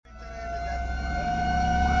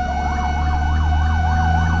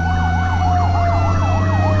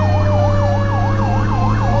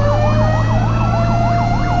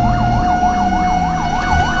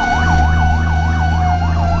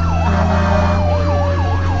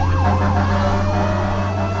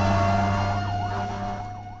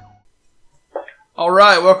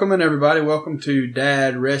right, welcome in everybody. Welcome to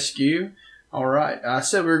Dad Rescue. All right, I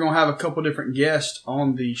said we were going to have a couple different guests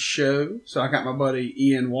on the show. So I got my buddy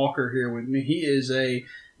Ian Walker here with me. He is a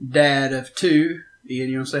dad of two. Ian,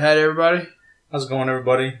 you want to say hi to everybody? How's it going,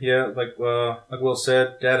 everybody? Yeah, like Will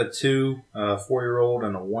said, dad of two, a 4-year-old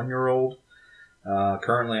and a 1-year-old.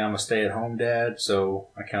 Currently, I'm a stay-at-home dad, so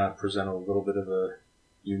I kind of present a little bit of a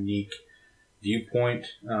unique viewpoint.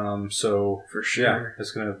 So For sure.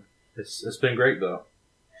 Yeah, it's been great though.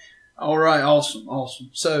 All right, awesome.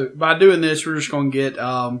 So by doing this, we're just going to get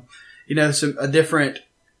a different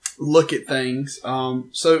look at things.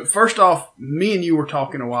 So first off, me and you were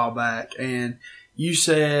talking a while back, and you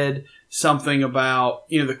said something about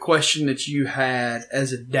the question that you had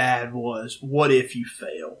as a dad was, "What if you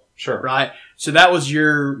fail?" Sure. Right. So that was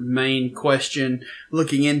your main question.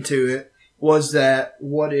 Looking into it, was that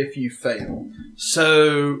what if you fail?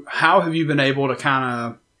 So how have you been able to kind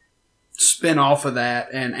of spin off of that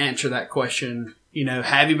and answer that question?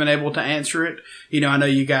 Have you been able to answer it? I know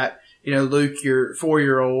you got, Luke, your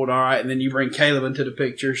 4-year-old, all right, and then you bring Caleb into the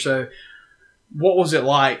picture. So what was it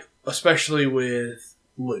like, especially with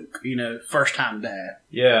Luke, first time dad?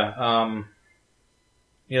 Yeah.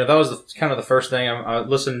 That was kind of the first thing. I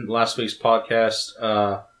listened to last week's podcast.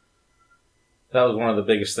 That was one of the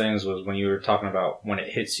biggest things was when you were talking about when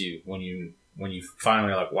it hits you, when you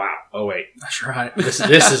finally are like, wow, oh wait, that's right. this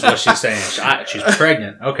is what she's saying. She's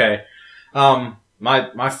pregnant. Okay.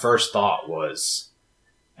 My first thought was,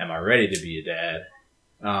 am I ready to be a dad?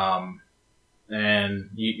 And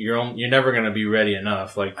you're never going to be ready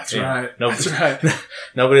enough. Like, that's right. Nobody's That's right.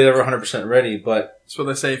 ever 100% ready, but that's what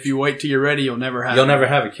they say. If you wait till you're ready, you'll never have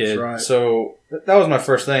a kid. That's right. So that was my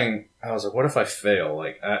first thing. I was like, what if I fail?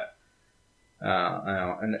 Like,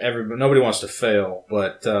 nobody wants to fail,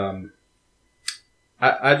 but,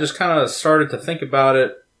 I just kind of started to think about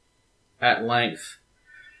it at length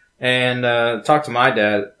and talked to my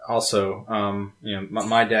dad also.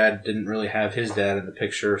 My dad didn't really have his dad in the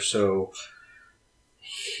picture, so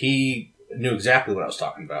he knew exactly what I was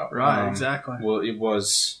talking about. Right, exactly. Well,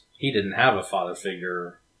 he didn't have a father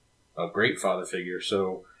figure, a great father figure,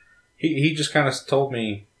 so he just kind of told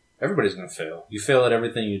me, everybody's going to fail. You fail at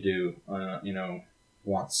everything you do,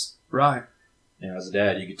 once. Right. As a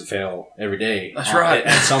dad, you get to fail every day. That's right.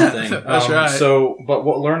 At something. That's right. So, but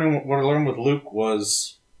what I learned with Luke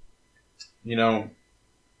was,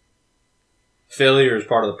 failure is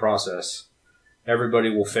part of the process. Everybody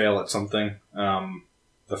will fail at something.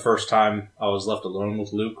 The first time I was left alone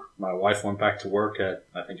with Luke, my wife went back to work at,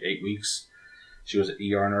 I think, 8 weeks. She was an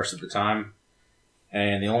ER nurse at the time.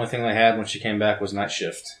 And the only thing they had when she came back was night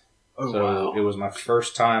shift. Oh, so wow. It was my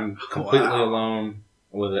first time completely alone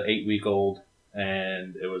with an 8-week-old.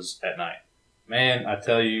 And it was at night. Man, I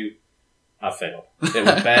tell you, I failed. It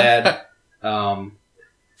was bad.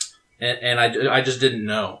 And I just didn't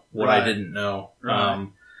know what I didn't know. Right.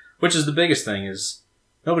 Which is the biggest thing is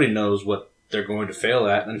nobody knows what they're going to fail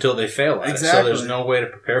at until they fail at it. So there's no way to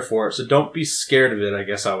prepare for it. So don't be scared of it, I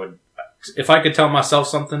guess I would. If I could tell myself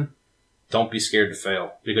something, don't be scared to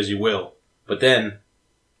fail because you will. But then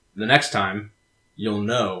the next time you'll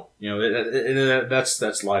know.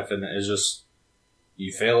 That's life, and it's just.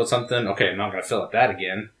 You fail at something, okay, I'm not going to fail at that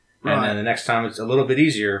again. Right. And then the next time it's a little bit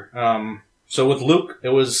easier. So with Luke, it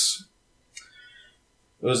was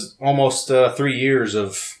almost 3 years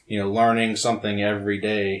of, learning something every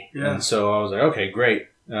day. Yeah. And so I was like, okay, great.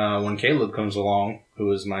 When Caleb comes along,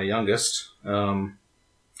 who is my youngest, I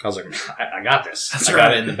was like, I got this. I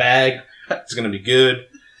got it in the bag. It's going to be good.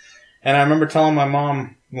 And I remember telling my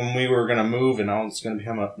mom when we were going to move and I was going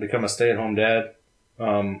to become a stay-at-home dad,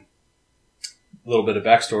 a little bit of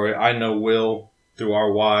backstory. I know Will through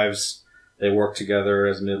our wives. They work together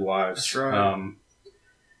as midwives. That's right.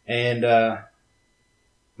 And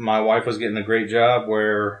my wife was getting a great job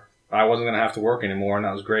where I wasn't going to have to work anymore, and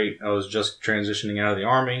that was great. I was just transitioning out of the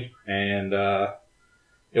Army, and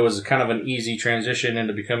it was kind of an easy transition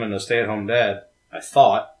into becoming a stay-at-home dad, I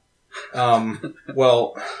thought.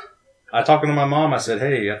 Well, I talked to my mom. I said,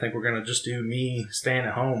 hey, I think we're going to just do me staying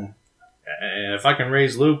at home. And if I can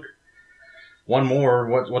raise Luke, one more,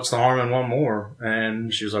 what's the harm in one more?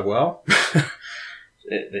 And she was like, well,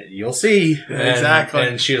 you'll see. Exactly.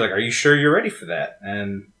 And she was like, are you sure you're ready for that?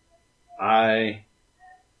 And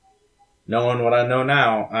knowing what I know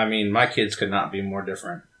now, I mean, my kids could not be more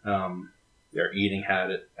different. Their eating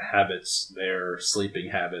habits, their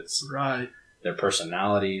sleeping habits, right, their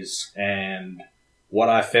personalities, and what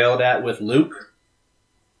I failed at with Luke,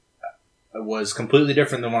 was completely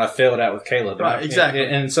different than what I failed at with Caleb. Right, exactly.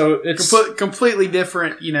 And so it's completely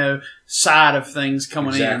different, side of things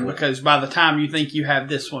coming in, Exactly. because by the time you think you have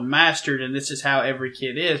this one mastered and this is how every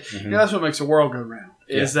kid is, Mhm. that's what makes the world go round,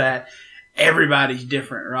 is that everybody's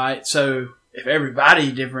different, right? So if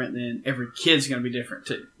everybody's different, then every kid's going to be different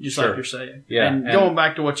too, just Sure. like you're saying. Yeah, And and- going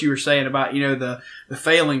back to what you were saying about, the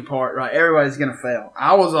failing part, right? Everybody's going to fail.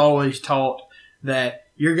 I was always taught that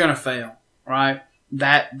you're going to fail, right?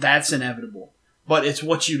 That's inevitable. But it's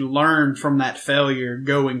what you learn from that failure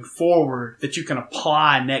going forward that you can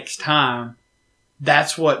apply next time.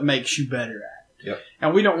 That's what makes you better at it. Yep.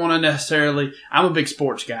 And we don't want to necessarily, I'm a big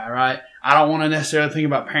sports guy, right? I don't want to necessarily think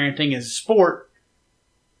about parenting as a sport,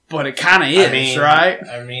 but it kind of is, right?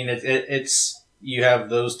 I mean, it's you have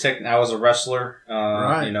those I was a wrestler,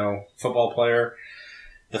 Right. Football player.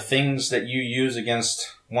 The things that you use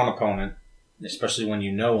against one opponent, especially when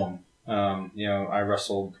you know them. I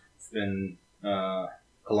wrestled in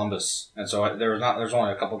Columbus, and so there's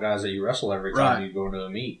only a couple guys that you wrestle every time Right. you go to a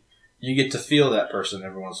meet. You get to feel that person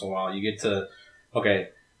every once in a while. You get to, okay,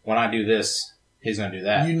 when I do this, he's going to do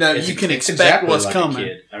that. You can expect what's like coming. a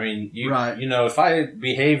kid. I mean, Right. if I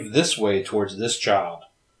behave this way towards this child,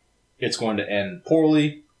 it's going to end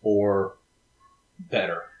poorly or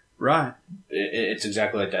better. Right. It's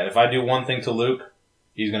exactly like that. If I do one thing to Luke,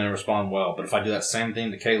 he's going to respond well. But if I do that same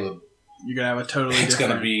thing to Caleb, You're going to have a totally it's different.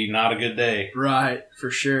 going to be not a good day. Right, for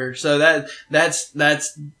sure. So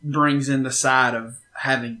that's brings in the side of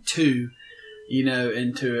having two,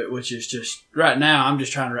 into it, which is just right now. I'm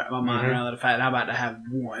just trying to wrap my mind Mhm. around the fact that I'm about to have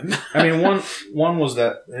one. I mean, one was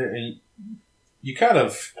that you kind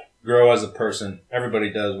of grow as a person. Everybody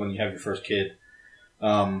does when you have your first kid.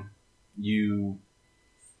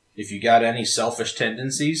 If you got any selfish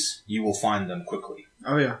tendencies, you will find them quickly.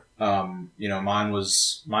 Oh yeah, Mine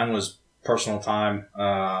was personal time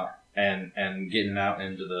and getting out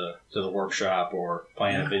into the workshop or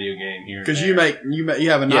playing a video game here. because you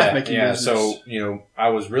have a knife making business. So I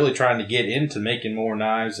was really trying to get into making more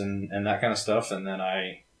knives and that kind of stuff, and then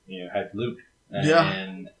I had Luke,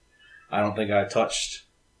 and I don't think I touched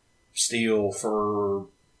steel for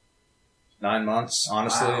 9 months.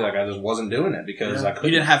 Honestly, Wow. like I just wasn't doing it because I couldn't.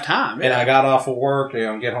 You didn't have time. And I got off of work,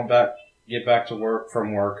 get back to work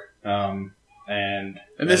from work, and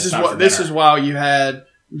this it's is time for this dinner. is while you had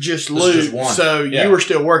just This is Luke, just one. so Yeah. you were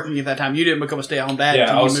still working at that time. You didn't become a stay-at-home dad Yeah,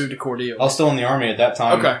 until I was- you moved to Cordele. I was still in the Army at that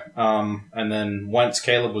time. Okay. And then once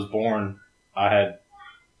Caleb was born, I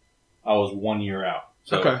was 1 year out.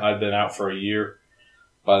 So Okay. I'd been out for a year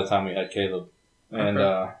by the time we had Caleb. And,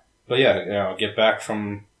 Okay. but yeah, get back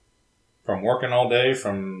from working all day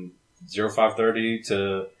from 5:30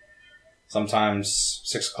 to sometimes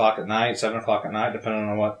 6 o'clock at night, 7 o'clock at night, depending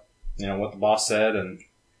on what the boss said. And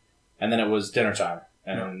then it was dinner time.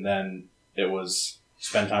 And then it was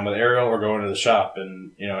spend time with Ariel or go into the shop.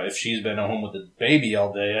 And, if she's been at home with the baby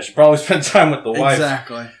all day, I should probably spend time with the wife.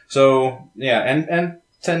 Exactly. So, yeah, and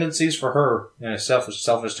tendencies for her,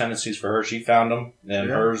 selfish tendencies for her, she found them. And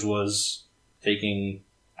Yeah. hers was taking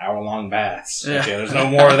hour-long baths. Yeah. Okay, there's no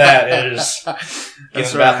more of that. It is get in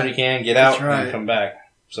That's the bath when right. you can, get out, That's right. and come back.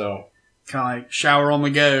 So, Kind of like shower on the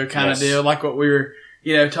go kind Yes. of deal, like what we were,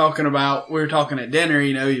 talking about. We were talking at dinner.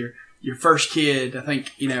 Your first kid. I think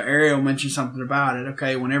Ariel mentioned something about it.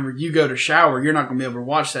 Okay, whenever you go to shower, you're not going to be able to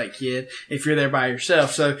watch that kid if you're there by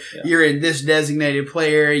yourself. So Yeah. you're in this designated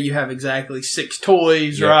play area. You have exactly 6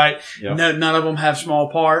 toys, Yep. right? Yep. No, none of them have small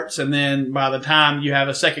parts. And then by the time you have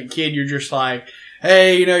a second kid, you're just like,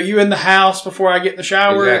 hey, you in the house before I get in the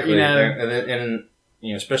shower, exactly. And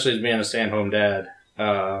especially as being a stay-at-home dad,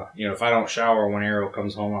 if I don't shower when Ariel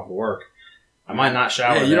comes home off of work, I might not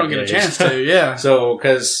shower. Yeah, you don't get a chance to. Yeah. So,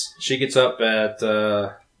 because she gets up at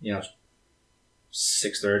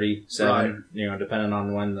 6:30, 7, depending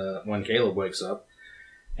on when Caleb wakes up,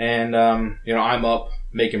 and I'm up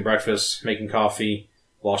making breakfast, making coffee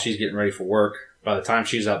while she's getting ready for work. By the time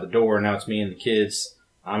she's out the door, now it's me and the kids.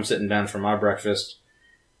 I'm sitting down for my breakfast.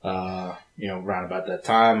 Around about that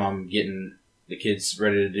time, I'm getting the kids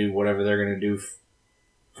ready to do whatever they're going to do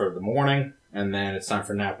for the morning, and then it's time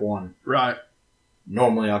for nap 1. Right.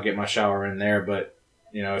 Normally I'll get my shower in there, but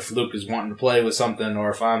if Luke is wanting to play with something or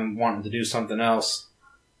if I'm wanting to do something else,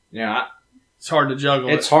 It's hard to juggle.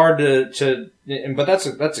 it's hard to but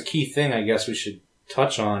that's a key thing I guess we should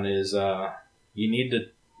touch on is you need to,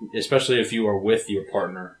 especially if you are with your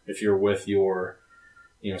partner, if you're with your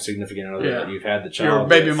significant other that you've had the child, your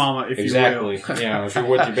baby with. mama, if Exactly. you will. If you're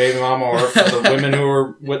with your baby mama, or for the women who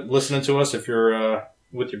are listening to us, if you're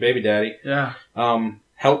with your baby daddy, Yeah.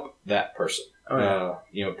 help that person. Oh,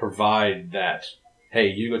 yeah. Provide that. Hey,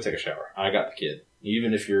 you go take a shower. I got the kid.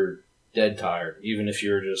 Even if you're dead tired, even if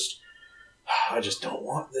you're just, I just don't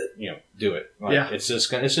want that, do it. Like, it's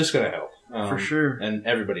just gonna help. For sure. And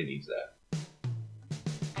everybody needs that.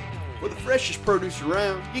 With the freshest produce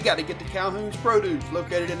around, you got to get to Calhoun's Produce,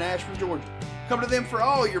 located in Ashburn, Georgia. Come to them for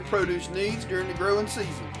all your produce needs during the growing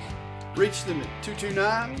seasons. Reach them at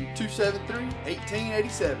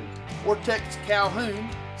 229-273-1887 or text Calhoun,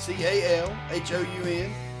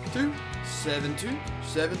 CALHOUN, to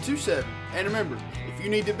 72727. And remember, if you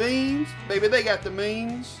need the beans, baby, they got the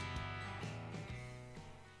means.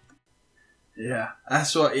 Yeah,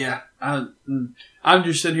 that's what. Yeah, I'm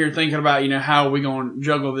just sitting here thinking about how are we going to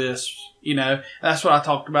juggle this. That's what I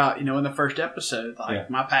talked about. In the first episode,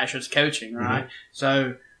 my passion's coaching, right? Mm-hmm.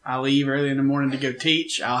 So I leave early in the morning to go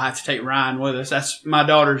teach. I'll have to take Ryan with us. That's my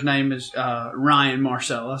daughter's name is Ryan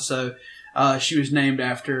Marcella. So she was named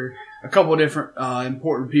after a couple of different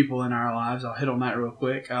important people in our lives. I'll hit on that real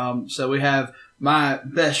quick. So we have my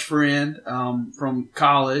best friend from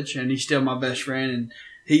college, and he's still my best friend, and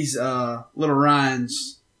he's little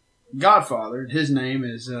Ryan's godfather. His name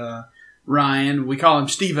is Ryan. We call him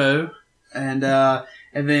Steve-O. And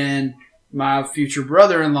then my future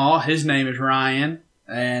brother-in-law, his name is Ryan.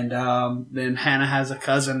 And then Hannah has a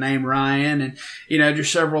cousin named Ryan. And,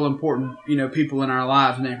 just several important, people in our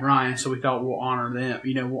lives named Ryan. So we thought we'll honor them.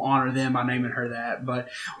 We'll honor them by naming her that. But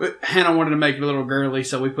Hannah wanted to make it a little girly,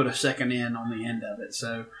 so we put a second N on the end of it.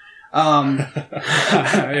 So...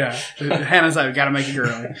 yeah. Hannah's like, we gotta make it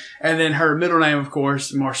girly. And then her middle name, of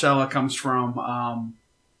course, Marcella, comes from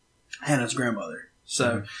Hannah's grandmother.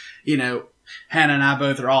 So, Hannah and I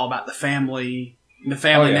both are all about the family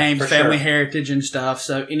names, family heritage and stuff.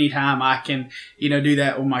 So anytime I can, do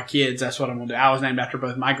that with my kids, that's what I'm gonna do. I was named after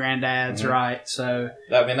both my granddads, right? So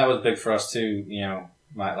that was big for us too.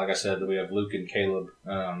 Like I said, we have Luke and Caleb.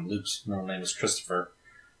 Luke's middle name is Christopher.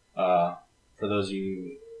 For those of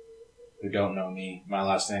you who don't know me, my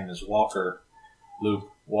last name is Walker. Luke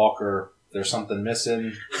Walker. There's something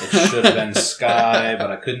missing. It should have been Sky,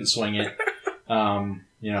 but I couldn't swing it.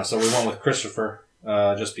 So we went with Christopher,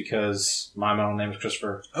 just because my middle name is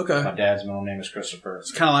Christopher. Okay. My dad's middle name is Christopher.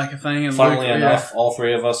 It's kind of like a thing. Funnily enough, all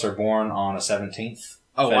three of us are born on a 17th.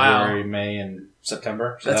 Oh, February, May, and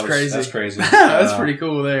September. So that's crazy. That's crazy. That's pretty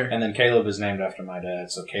cool there. And then Caleb is named after my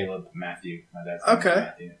dad, so Caleb Matthew. My dad's name is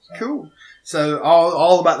Matthew. So. Cool. So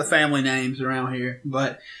all about the family names around here,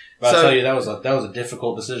 but I'll tell you that was a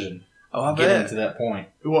difficult decision. Oh, I bet. Getting to that point.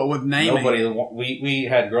 What with naming? We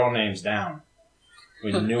had girl names down.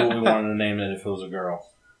 We knew what we wanted to name it if it was a girl,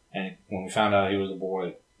 and when we found out he was a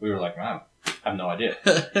boy, we were like, "Wow, I have no idea."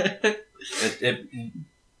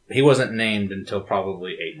 He wasn't named until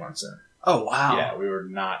probably 8 months in. Oh, wow. Yeah, we were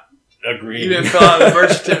not agreeing. You didn't fill out the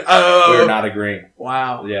birth certificate. Oh. We were not agreeing.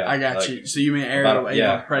 Wow. Yeah. I got you. So you mean Ariel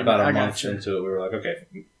pregnant. About a month into it, we were like, okay,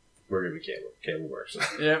 we're going to be Caleb. Caleb works.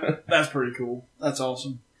 Yeah, that's pretty cool. That's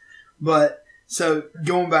awesome. But, so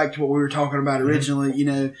going back to what we were talking about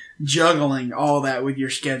originally, juggling all that with your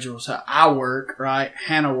schedule. So I work, right?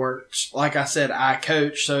 Hannah works. Like I said, I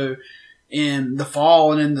coach. So in the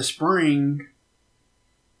fall and in the spring,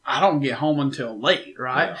 I don't get home until late,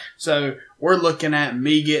 right? Yeah. So we're looking at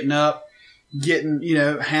me getting up,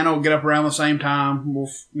 Hannah will get up around the same time. We'll,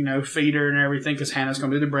 feed her and everything because Hannah's going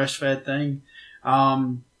to do the breastfed thing.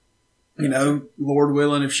 Lord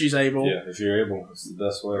willing, if she's able. Yeah, if you're able, it's the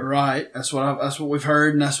best way. Right. That's what we've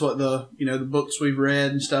heard, and that's what the books we've read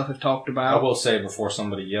and stuff have talked about. I will say before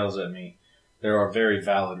somebody yells at me, there are very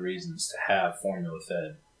valid reasons to have formula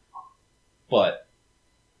fed, but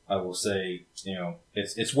I will say,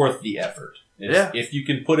 it's worth the effort. If you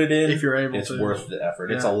can put it in, if you're able it's worth the effort.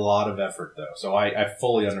 Yeah. It's a lot of effort, though. So I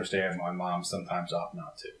fully understand why moms sometimes opt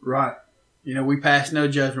not to. Right. We pass no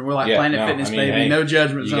judgment. We're like Planet Fitness, baby. Hey, no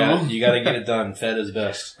judgment zone. You got to get it done. Fed is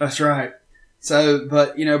best. That's right. So,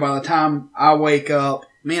 but, by the time I wake up,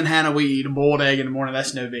 me and Hannah, we eat a boiled egg in the morning.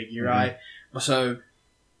 That's no biggie, right? So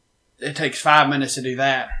it takes 5 minutes to do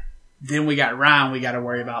that. Then we got Ryan we got to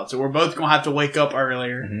worry about. So we're both going to have to wake up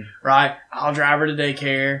earlier, right? I'll drive her to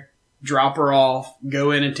daycare, drop her off, go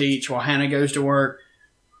in and teach while Hannah goes to work.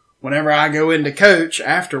 Whenever I go in to coach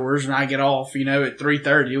afterwards and I get off, at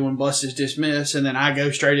 3:30 when bus is dismissed, and then I go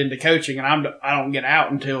straight into coaching and I don't get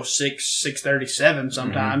out until 6:37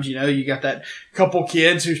 sometimes. You got that couple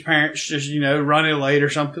kids whose parents just, running late or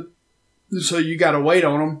something. So you got to wait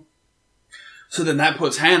on them. So then that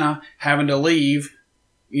puts Hannah having to leave.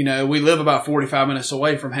 We live about 45 minutes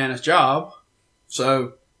away from Hannah's job.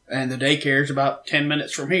 So, and the daycare is about 10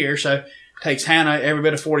 minutes from here. So it takes Hannah every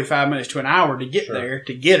bit of 45 minutes to an hour to get there,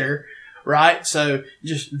 to get her. right? So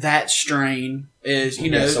just that strain is,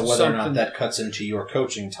 so whether or not something that cuts into your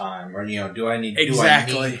coaching time, or do I need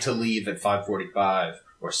Exactly. to leave at 5:45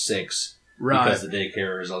 or 6 right? because the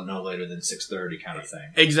daycare is no later than 6:30 kind of thing.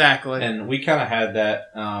 Exactly. And we kind of had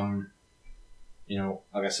that.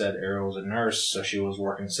 Like I said, Ariel was a nurse, so she was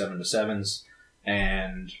working 7 to 7s,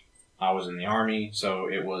 and I was in the Army, so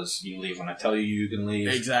it was you leave when I tell you can leave.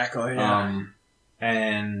 Exactly. Yeah.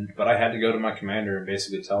 But I had to go to my commander and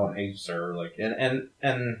basically tell him, hey, sir, a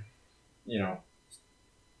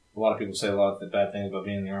lot of people say a lot of the bad things about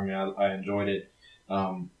being in the Army. I enjoyed it.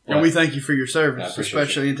 And we thank you for your service, appreciate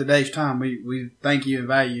especially in today's time. We thank you and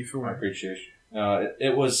value you for I it. appreciate you.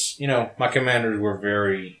 It was, my commanders were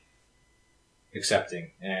very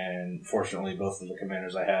accepting, and fortunately, both of the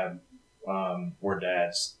commanders I had were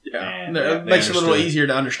dads. Yeah, and it makes it a little understood. easier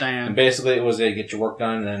to And understand. basically, it was get your work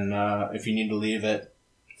done, and if you need to leave at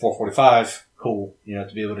 4:45, cool. To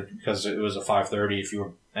be able to, because it was a 5:30. If you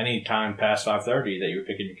were any time past 5:30 that you were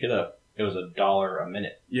picking your kid up, it was $1 a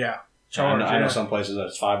minute. Yeah, And I know some places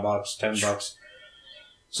that's $5, $10.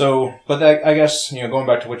 So, but that, I guess going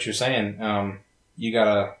back to what you're saying, you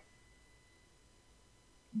gotta.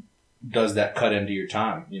 Does that cut into your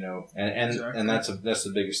time? And Exactly. and that's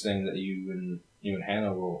the biggest thing that you and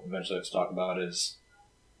Hannah will eventually have to talk about is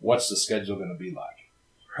what's the schedule going to be like?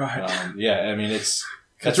 right. I mean it's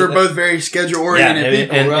Because we're both very schedule oriented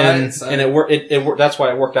people, right? And it worked. It worked. That's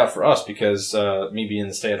why it worked out for us because me being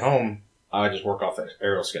the stay at home, I just work off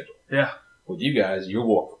Ariel's schedule. Yeah. With you guys, you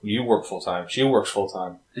work full time. She works full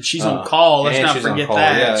time, And she's on call. Let's and not she's on forget call.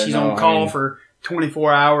 that. Yeah, she's no, on call I mean- for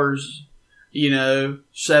 24 hours.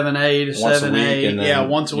 7A to once a 7A. week, and then, Yeah,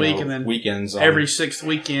 once a week, and then weekends. every sixth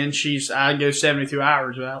weekend, I go 72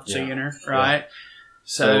 hours without Yeah. seeing her. Right.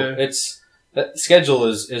 So that schedule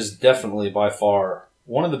is definitely by far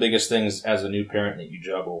one of the biggest things as a new parent that you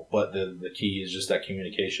juggle. But the key is just that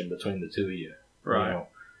communication between the two of you. Right.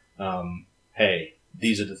 Hey,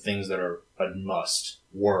 these are the things that are a must.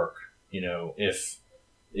 Work. If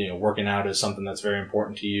working out is something that's very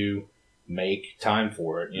important to you, make time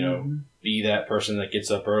for it. Be that person that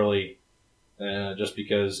gets up early. Just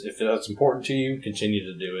because if that's important to you, continue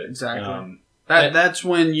to do it. Exactly. That's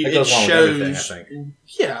when it it goes along with everything, I shows. think.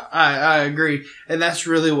 Yeah, I agree, and that's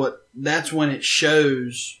really that's when it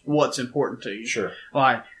shows what's important to you. Sure.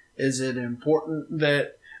 Like, is it important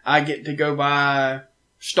that I get to go by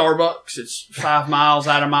Starbucks? It's 5 miles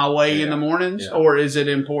out of my way in the mornings, or is it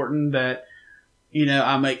important that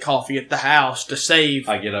I make coffee at the house to save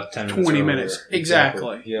I get up 10 minutes 20 earlier. minutes?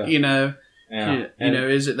 Exactly. Yeah. Yeah.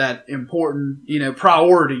 Is it that important?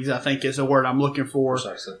 Priorities, I think, is the word I'm looking for.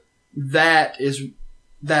 Precisely.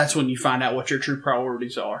 That's when you find out what your true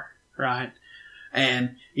priorities are, right?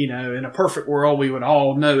 And, in a perfect world, we would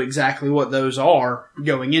all know exactly what those are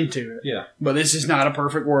going into it. Yeah. But this is not a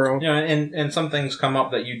perfect world. And some things come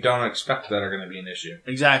up that you don't expect that are going to be an issue.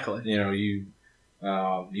 Exactly. You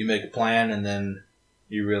make a plan and then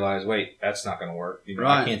you realize, wait, that's not going to work.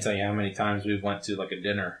 Right. I can't tell you how many times we went to a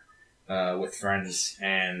dinner with friends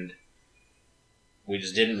and we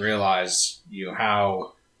just didn't realize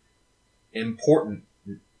how important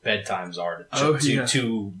bedtimes are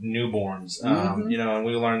to newborns. Mm-hmm. And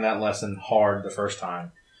we learned that lesson hard the first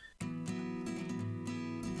time.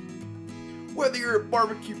 Whether you're a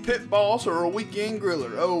barbecue pit boss or a weekend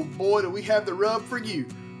griller, oh boy, do we have the rub for you.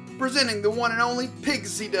 Presenting the one and only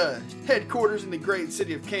Pixie Dust, headquarters in the great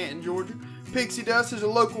city of Canton, Georgia. Pixie Dust is a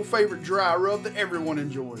local favorite dry rub that everyone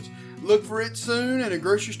enjoys. Look for it soon in a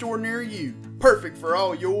grocery store near you. Perfect for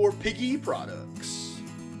all your piggy products.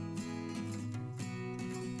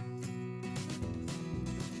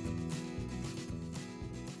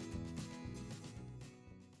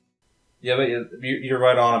 Yeah, but you're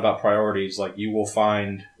right on about priorities. Like, you will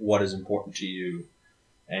find what is important to you.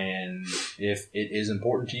 And if it is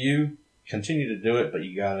important to you, continue to do it, but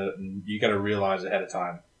you gotta realize ahead of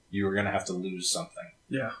time you are gonna have to lose something.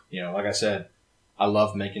 Yeah. Like I said, I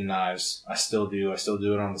love making knives. I still do. I still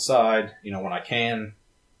do it on the side, when I can.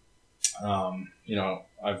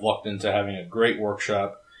 I've lucked into having a great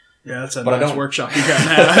workshop. Yeah, that's a But I nice don't- workshop you got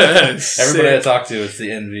now. Everybody I talk to, it's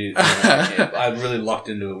the envy. I really lucked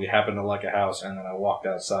into it. We happened to like a house, and then I walked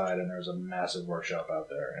outside, and there's a massive workshop out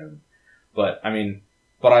there. But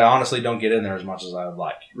I honestly don't get in there as much as I would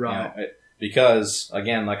like. Right. Because,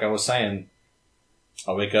 again, like I was saying,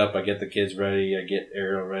 I wake up, I get the kids ready, I get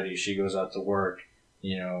Ariel ready, she goes out to work.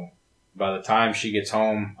 By the time she gets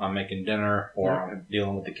home, I'm making dinner, or I'm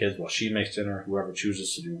dealing with the kids while she makes dinner, whoever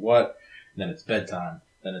chooses to do what. Then it's bedtime.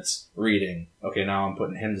 Then it's reading. Okay, now I'm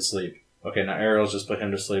putting him to sleep. Okay, now Ariel's just put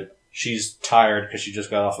him to sleep. She's tired because she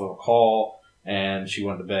just got off of a call and she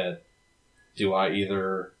went to bed. do I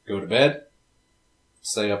either go to bed,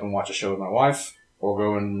 stay up and watch a show with my wife, or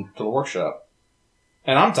go into the workshop?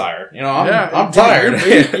 And I'm tired. I'm tired.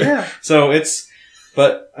 Yeah. So it's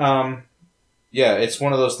one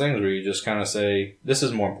of those things where you just kind of say, this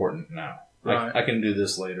is more important now. Right. I can do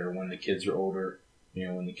this later when the kids are older,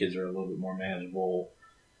 when the kids are a little bit more manageable.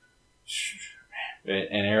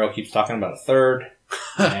 And Ariel keeps talking about a third.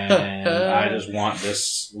 And I just want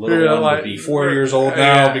this little one to be 4 years old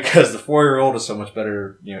now because the 4-year-old is so much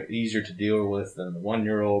better, easier to deal with than the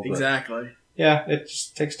 1-year-old. Exactly. Yeah, it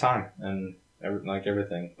just takes time and like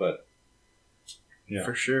everything, but yeah.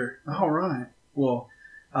 For sure. All right. Well,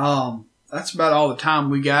 that's about all the time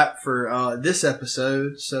we got for this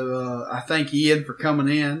episode. So I thank Ian for coming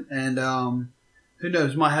in, and who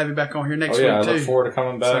knows, might have you back on here next week too. I look forward to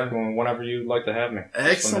coming back whenever you'd like to have me.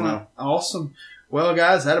 Excellent. Awesome. Well,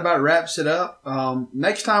 guys, that about wraps it up.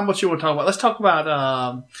 Next time, what you want to talk about? Let's talk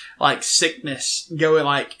about like sickness going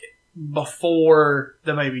like before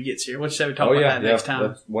the baby gets here. What you say we talk about that next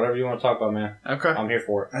time? Whatever you want to talk about, man. Okay. I'm here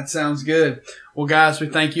for it. That sounds good. Well, guys, we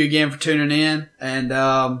thank you again for tuning in, and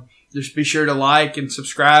just be sure to like and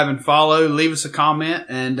subscribe and follow. Leave us a comment,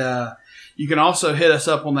 and you can also hit us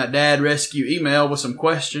up on that Dad Rescue email with some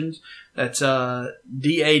questions. That's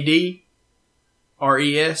DADRESCUE,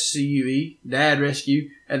 Dad Rescue,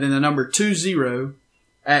 and then the number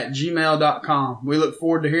 20@gmail.com. We look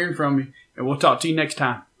forward to hearing from you, and we'll talk to you next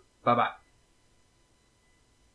time. Bye-bye.